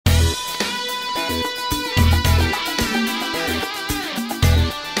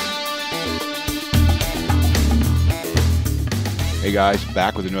Hey guys,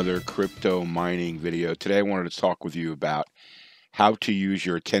 back with another crypto mining video. Today I wanted to talk with you about how to use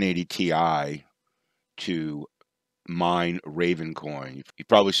your 1080 Ti to mine Ravencoin. You've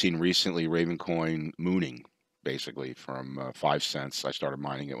probably seen recently Ravencoin mooning, basically from 5 cents. I started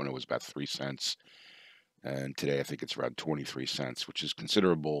mining it when it was about 3 cents, and today I think it's around 23 cents, which is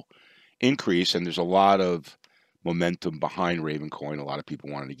considerable increase, and there's a lot of momentum behind Ravencoin. A lot of people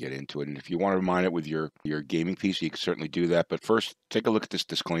wanted to get into it, and if you want to mine it with your gaming PC, you can certainly do that. But first, take a look at this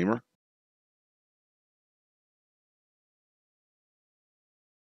disclaimer.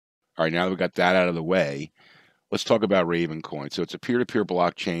 All right, now that we got that out of the way, let's talk about Ravencoin. So it's a peer-to-peer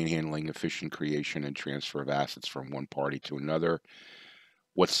blockchain handling efficient creation and transfer of assets from one party to another.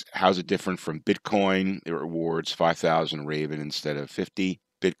 How's it different from Bitcoin? It rewards 5,000 Raven instead of 50.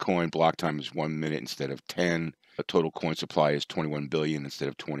 Bitcoin block time is 1 minute instead of 10. The total coin supply is 21 billion instead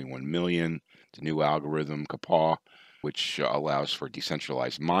of 21 million. The new algorithm, CAPA, which allows for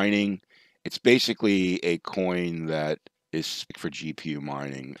decentralized mining. It's basically a coin that is for GPU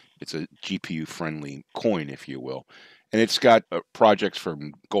mining. It's a GPU-friendly coin, if you will. And it's got projects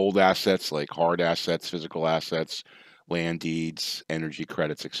from gold assets, like hard assets, physical assets, land deeds, energy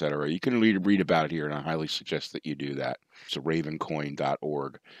credits, etc. You can read about it here, and I highly suggest that you do that. It's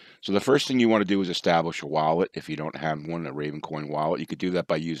ravencoin.org. So the first thing you want to do is establish a wallet. If you don't have one, a Ravencoin wallet, you could do that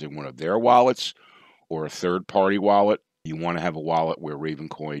by using one of their wallets or a third-party wallet. You want to have a wallet where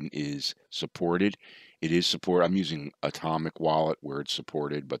Ravencoin is supported. It is supported. I'm using Atomic Wallet where it's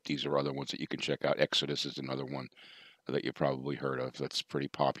supported, but these are other ones that you can check out. Exodus is another one that you probably heard of. That's pretty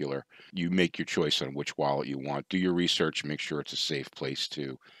popular. You make your choice on which wallet you want. Do your research. Make sure it's a safe place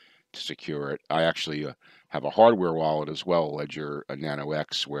to secure it. I actually have a hardware wallet as well, Ledger, a Nano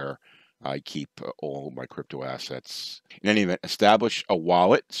X, where I keep all my crypto assets. In any event, establish a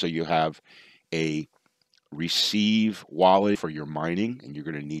wallet so you have a receive wallet for your mining, and you're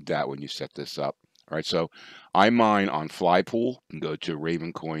going to need that when you set this up. All right, so I mine on Flypool. You can go to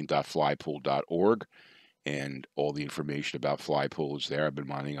ravencoin.flypool.org, and all the information about Flypool is there. I've been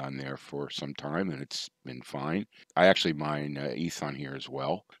mining on there for some time, and it's been fine. I actually mine ETH on here as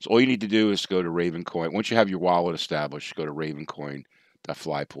well. So all you need to do is go to Ravencoin. Once you have your wallet established, go to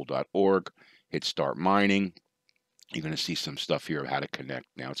ravencoin.flypool.org, hit start mining. You're going to see some stuff here of how to connect.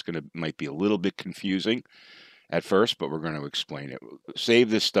 Now, might be a little bit confusing at first, but we're going to explain it.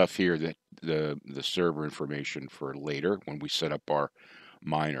 Save this stuff here, the server information, for later when we set up our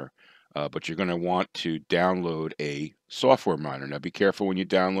miner. But you're going to want to download a software miner. Now, be careful when you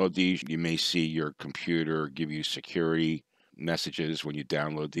download these. You may see your computer give you security messages when you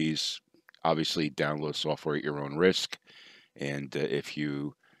download these. Obviously, download software at your own risk. And if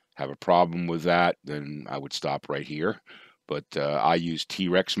you have a problem with that, then I would stop right here. But I use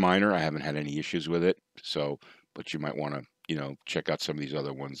T-Rex Miner. I haven't had any issues with it. But you might want to, check out some of these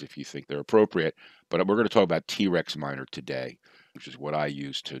other ones if you think they're appropriate. But we're going to talk about T-Rex Miner today, which is what I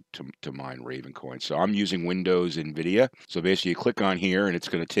use to mine Ravencoin. So I'm using Windows NVIDIA. So basically you click on here and it's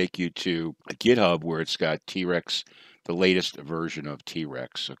going to take you to a GitHub where it's got T-Rex, the latest version of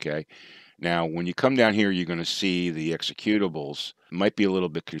T-Rex, okay? Now, when you come down here, you're going to see the executables. It might be a little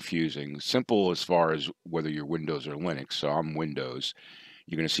bit confusing. Simple as far as whether you're Windows or Linux. So I'm Windows.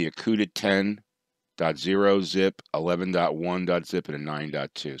 You're going to see a CUDA 10.0 zip, 11.1 zip, and a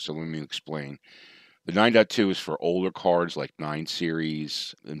 9.2. So let me explain. The 9.2 is for older cards like 9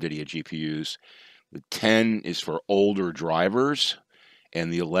 series NVIDIA GPUs. The 10 is for older drivers,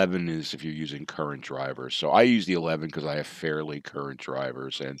 and the 11 is if you're using current drivers. So I use the 11 because I have fairly current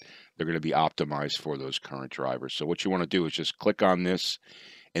drivers, and they're going to be optimized for those current drivers. So what you want to do is just click on this,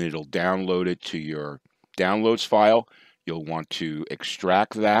 and it'll download it to your downloads file. You'll want to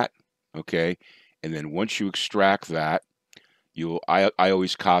extract that, okay? And then once you extract that, I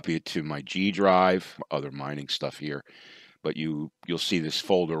always copy it to my G drive, other mining stuff here, but you'll see this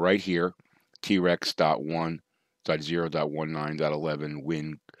folder right here, T-Rex.1.0.19.11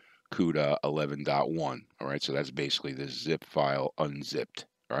 Win CUDA 11.1. All right, so that's basically this zip file unzipped.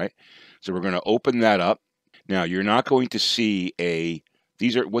 All right, so we're going to open that up. Now you're not going to see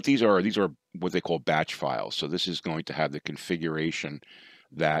these are what they call batch files. So this is going to have the configuration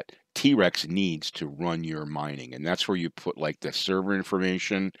that T-Rex needs to run your mining, and that's where you put like the server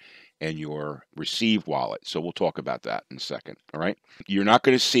information and your receive wallet. So we'll talk about that in a second. All right, you're not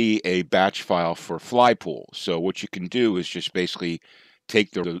going to see a batch file for Flypool. So what you can do is just basically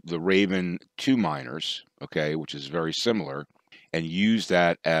take the Raven 2 miners, okay, which is very similar, and use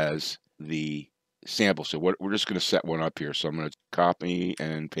that as the sample. So we're just going to set one up here. So I'm going to copy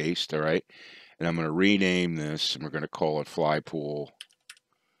and paste. All right, and I'm going to rename this, and we're going to call it Flypool.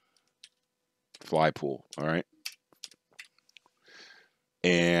 All right.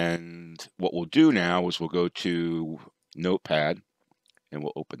 And what we'll do now is we'll go to Notepad and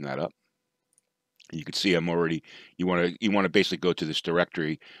we'll open that up. You can see I'm already, you want to basically go to this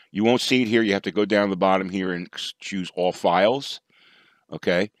directory. You won't see it here. You have to go down the bottom here and choose all files.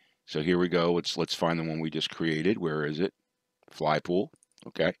 Okay. So here we go. Let's find the one we just created. Where is it? Flypool.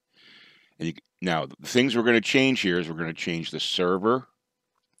 Okay. And now the things we're going to change here is we're going to change the server,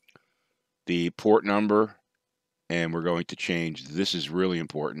 the port number, and we're going to change, this is really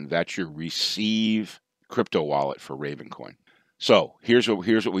important, that's your receive crypto wallet for Ravencoin. So here's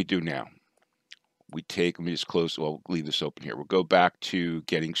what we do now. We take, let me just close, well, leave this open here. We'll go back to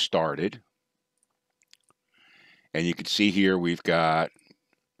getting started. And you can see here we've got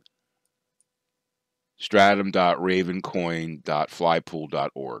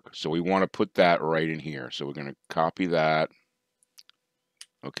stratum.ravencoin.flypool.org. So we want to put that right in here. So we're going to copy that.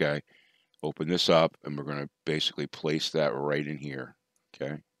 Okay. Open this up, and we're going to basically place that right in here.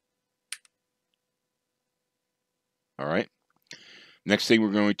 Okay. All right. Next thing we're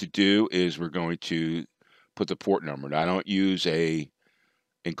going to do is we're going to put the port number. Now, I don't use a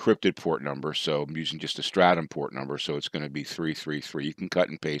encrypted port number, so I'm using just a Stratum port number, so it's going to be 333. You can cut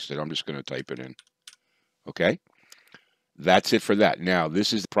and paste it. I'm just going to type it in. Okay. That's it for that. Now,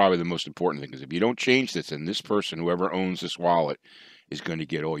 this is probably the most important thing, because if you don't change this, then this person, whoever owns this wallet, is going to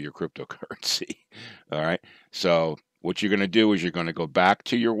get all your cryptocurrency. All right. So what you're going to do is you're going to go back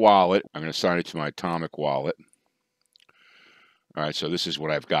to your wallet. I'm going to assign it to my Atomic wallet. All right. So this is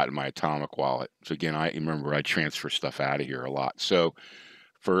what I've got in my Atomic wallet. So again, I remember I transfer stuff out of here a lot. So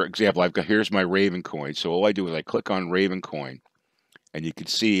for example, here's my Ravencoin. So all I do is I click on Ravencoin, and you can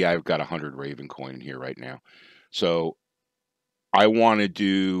see I've got 100 Ravencoin in here right now. So I want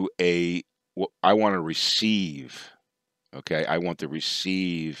to receive. Okay, I want the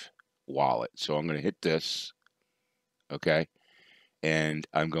receive wallet. So I'm going to hit this, okay, and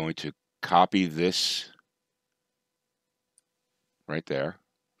I'm going to copy this right there.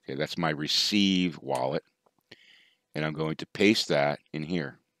 Okay, that's my receive wallet, and I'm going to paste that in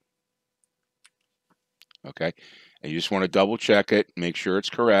here. Okay, and you just want to double check it, make sure it's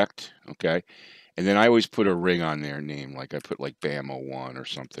correct, okay, and then I always put a ring on their name, like I put like BAM01 or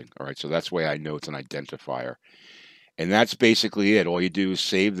something. All right, so that's the way I know it's an identifier. And that's basically it. All you do is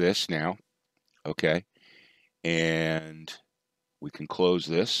save this now, okay? And we can close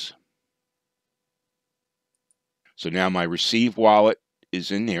this. So now my receive wallet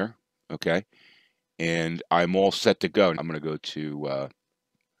is in there, okay? And I'm all set to go. I'm going to go to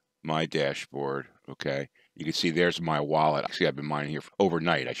my dashboard, okay? You can see there's my wallet. Actually, I've been mining here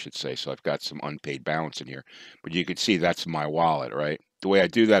overnight, I should say. So I've got some unpaid balance in here. But you can see that's my wallet, right? The way I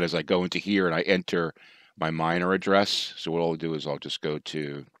do that is I go into here and I enter my miner address. So what I'll do is I'll just go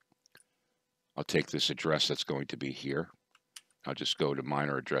to, I'll take this address that's going to be here. I'll just go to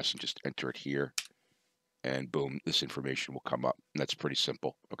miner address and just enter it here. And boom, this information will come up. And that's pretty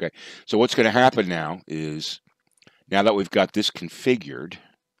simple, okay? So what's going to happen now is, now that we've got this configured,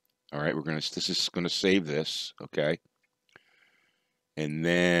 all right, this is going to save this, okay? And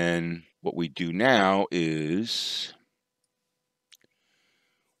then what we do now is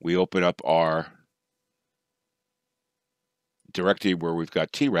we open up our directory where we've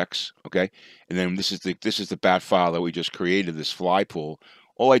got T-Rex, okay? And then this is the bat file that we just created, this fly pool.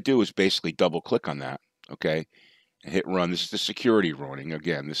 All I do is basically double click on that, okay? And hit run. This is the security running.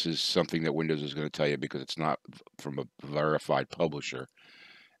 Again, this is something that Windows is going to tell you because it's not from a verified publisher.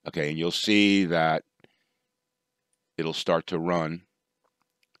 Okay, and you'll see that it'll start to run.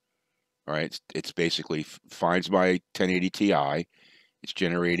 All right, it's basically finds my 1080 Ti. It's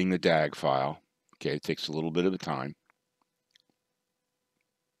generating the DAG file. Okay, it takes a little bit of the time.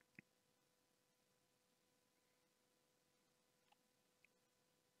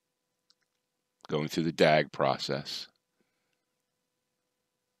 Going through the DAG process.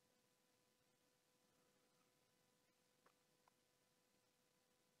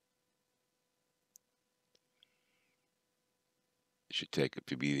 It should take it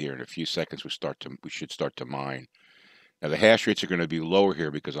to be here in a few seconds. We should start to mine. Now the hash rates are going to be lower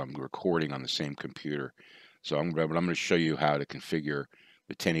here because I'm recording on the same computer. So I'm going to show you how to configure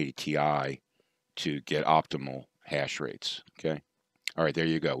the 1080 Ti to get optimal hash rates. Okay. All right, there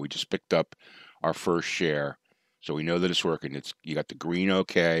you go. We just picked up our first share. So we know that it's working. You got the green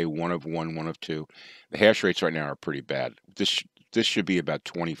OK, 1 of 1, 1 of 2. The hash rates right now are pretty bad. This should be about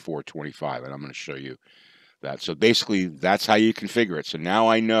 24, 25, and I'm going to show you that. So basically, that's how you configure it. So now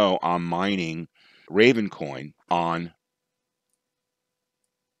I know I'm mining Ravencoin on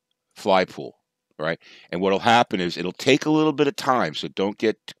Flypool, right? And what'll happen is it'll take a little bit of time, so don't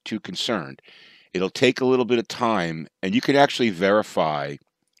get too concerned. It'll take a little bit of time, and you can actually verify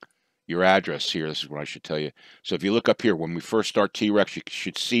your address here. This is what I should tell you. So if you look up here, when we first start T-Rex, you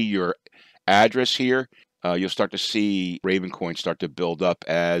should see your address here. You'll start to see Ravencoin start to build up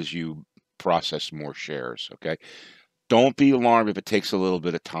as you process more shares, okay? Don't be alarmed if it takes a little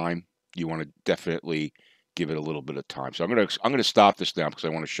bit of time. You want to definitely give it a little bit of time. So I'm gonna stop this now because I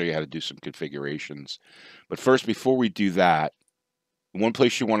want to show you how to do some configurations. But first, before we do that, one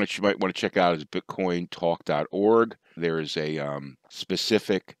place you might want to check out is bitcointalk.org. There is a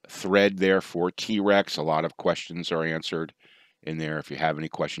specific thread there for T-Rex. A lot of questions are answered in there. If you have any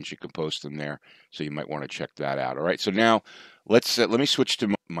questions, you can post them there. So you might want to check that out. All right. So now let me switch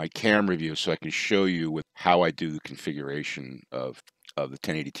to my camera view so I can show you with how I do the configuration of the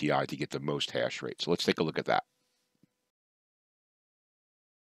 1080 Ti to get the most hash rate. So let's take a look at that.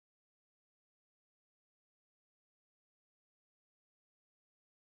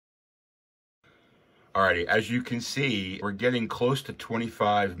 Alrighty, as you can see, we're getting close to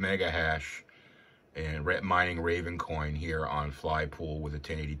 25 mega hash and mining Ravencoin here on Flypool with a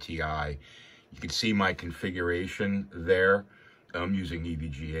 1080 Ti. You can see my configuration there. I'm using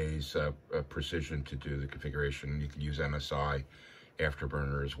EVGA's precision to do the configuration. You can use MSI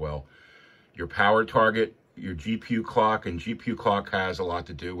Afterburner as well. Your power target, your GPU clock, and GPU clock has a lot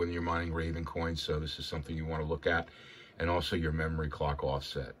to do when you're mining Ravencoin, so this is something you want to look at, and also your memory clock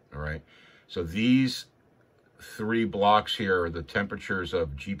offset, all right? So these three blocks here, the temperatures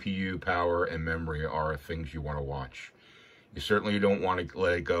of GPU, power, and memory are things you want to watch. You certainly don't want to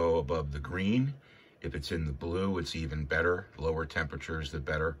let it go above the green. If it's in the blue, it's even better. Lower temperatures, the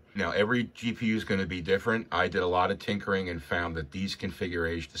better. Now, every GPU is going to be different. I did a lot of tinkering and found that this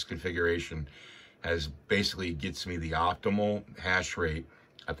configuration has basically gets me the optimal hash rate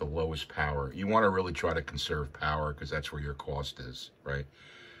at the lowest power. You want to really try to conserve power because that's where your cost is, right?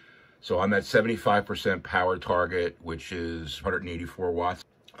 So I'm at 75% power target, which is 184 watts,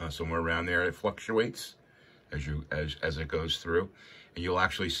 somewhere around there. It fluctuates as it goes through, and you'll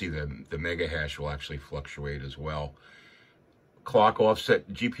actually see the mega hash will actually fluctuate as well. Clock offset,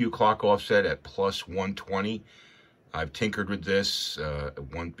 GPU clock offset at plus 120. I've tinkered with this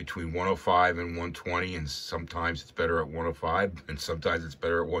between 105 and 120, and sometimes it's better at 105, and sometimes it's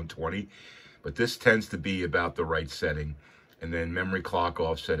better at 120. But this tends to be about the right setting. And then memory clock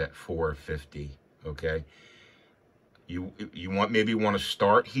offset at 450. Okay. You maybe want to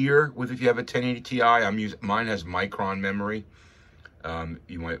start here with, if you have a 1080 Ti. Mine has Micron memory.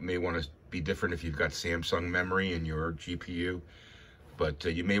 You may want to be different if you've got Samsung memory in your GPU, but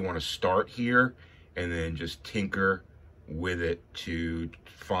you may want to start here and then just tinker with it to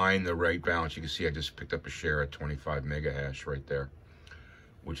find the right balance. You can see I just picked up a share at 25 mega hash right there,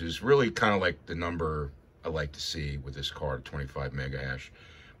 which is really kind of like the number I like to see with this card, 25 mega hash,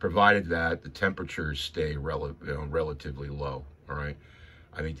 provided that the temperatures stay relatively low. All right,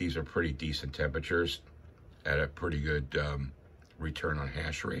 I think these are pretty decent temperatures at a pretty good return on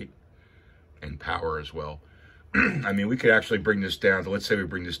hash rate and power as well. I mean, we could actually bring this down to, let's say we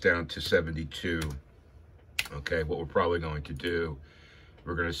bring this down to 72. Okay, what we're probably going to do,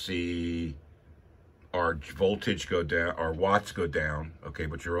 we're going to see our voltage go down, our watts go down, okay,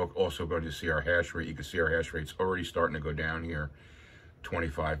 but you're also going to see our hash rate. You can see our hash rate's already starting to go down here,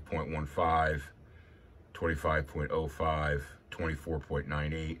 25.15, 25.05,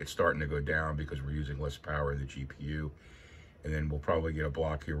 24.98. It's starting to go down because we're using less power in the GPU. And then we'll probably get a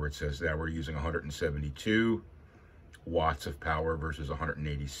block here where it says that we're using 172 watts of power versus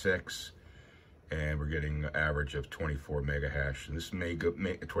 186. And we're getting an average of 24 mega hash. And this may go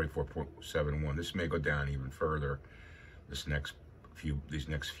 24.71. This may go down even further. These next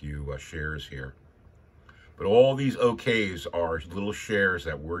few shares here. But all these OKs are little shares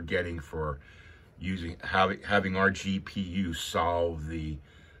that we're getting for having our GPU solve the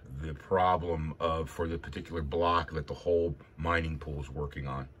problem for the particular block that the whole mining pool is working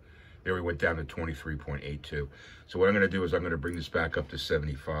on. There we went down to 23.82. So what I'm going to do is I'm going to bring this back up to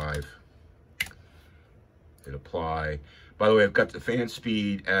 75. Hit apply. By the way, I've got the fan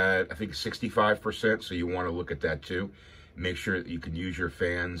speed at, I think, 65%, so you want to look at that too. Make sure that you can use your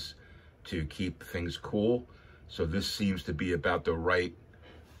fans to keep things cool. So this seems to be about the right,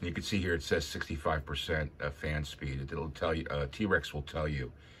 you can see here it says 65% fan speed. It'll tell you, T-Rex will tell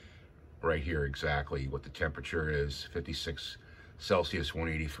you right here exactly what the temperature is. 56 Celsius,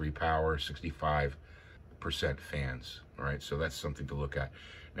 183 power, 65% fans. All right, so that's something to look at.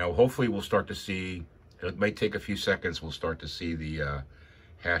 Now, hopefully we'll start to see, it might take a few seconds, we'll start to see the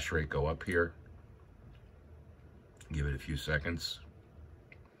hash rate go up here. Give it a few seconds.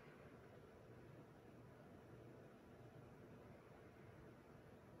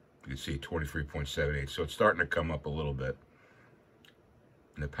 You can see 23.78. So it's starting to come up a little bit.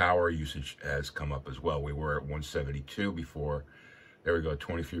 And the power usage has come up as well. We were at 172 before. There we go,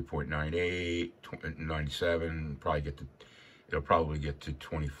 23.98, 97. It'll probably get to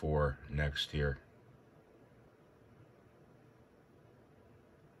 24 next here.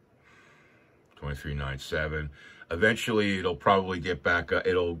 23.97. Eventually, it'll probably get back.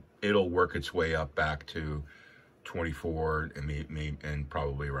 It'll work its way up back to 24 and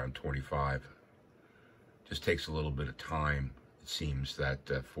probably around 25. Just takes a little bit of time. It seems that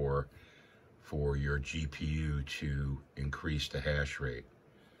for your GPU to increase the hash rate.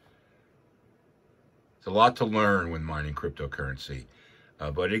 It's a lot to learn when mining cryptocurrency.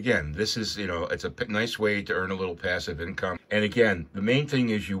 But again, this is, it's a nice way to earn a little passive income. And again, the main thing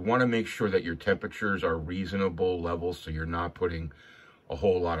is you want to make sure that your temperatures are reasonable levels so you're not putting a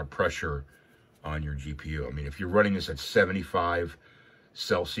whole lot of pressure on your GPU. I mean, if you're running this at 75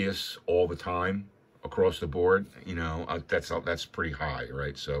 Celsius all the time across the board, that's pretty high,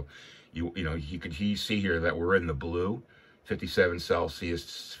 right? So, you can see here that we're in the blue, 57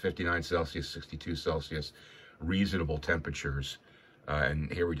 Celsius, 59 Celsius, 62 Celsius, reasonable temperatures.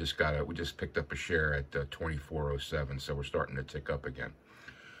 And here we just picked up a share at 24.07, so we're starting to tick up again.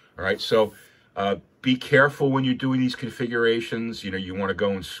 All right, so be careful when you're doing these configurations. You want to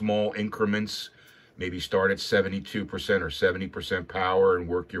go in small increments. Maybe start at 72% or 70% power and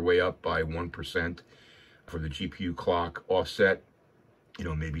work your way up by 1% for the GPU clock offset.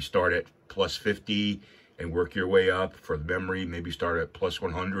 Maybe start at plus 50 and work your way up. For the memory, maybe start at plus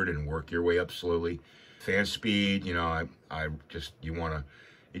 100 and work your way up slowly. Fan speed,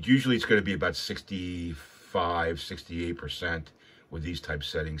 usually it's going to be about 65, 68% with these type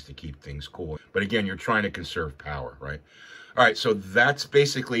settings to keep things cool. But again, you're trying to conserve power, right? All right, so that's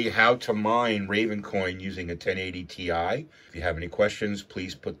basically how to mine Ravencoin using a 1080 Ti. If you have any questions,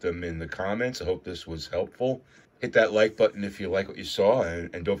 please put them in the comments. I hope this was helpful. Hit that like button if you like what you saw,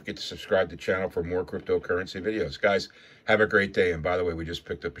 and don't forget to subscribe to the channel for more cryptocurrency videos. Guys, have a great day. And by the way, we just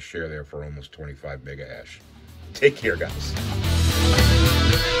picked up a share there for almost 25 mega hash. Take care, guys.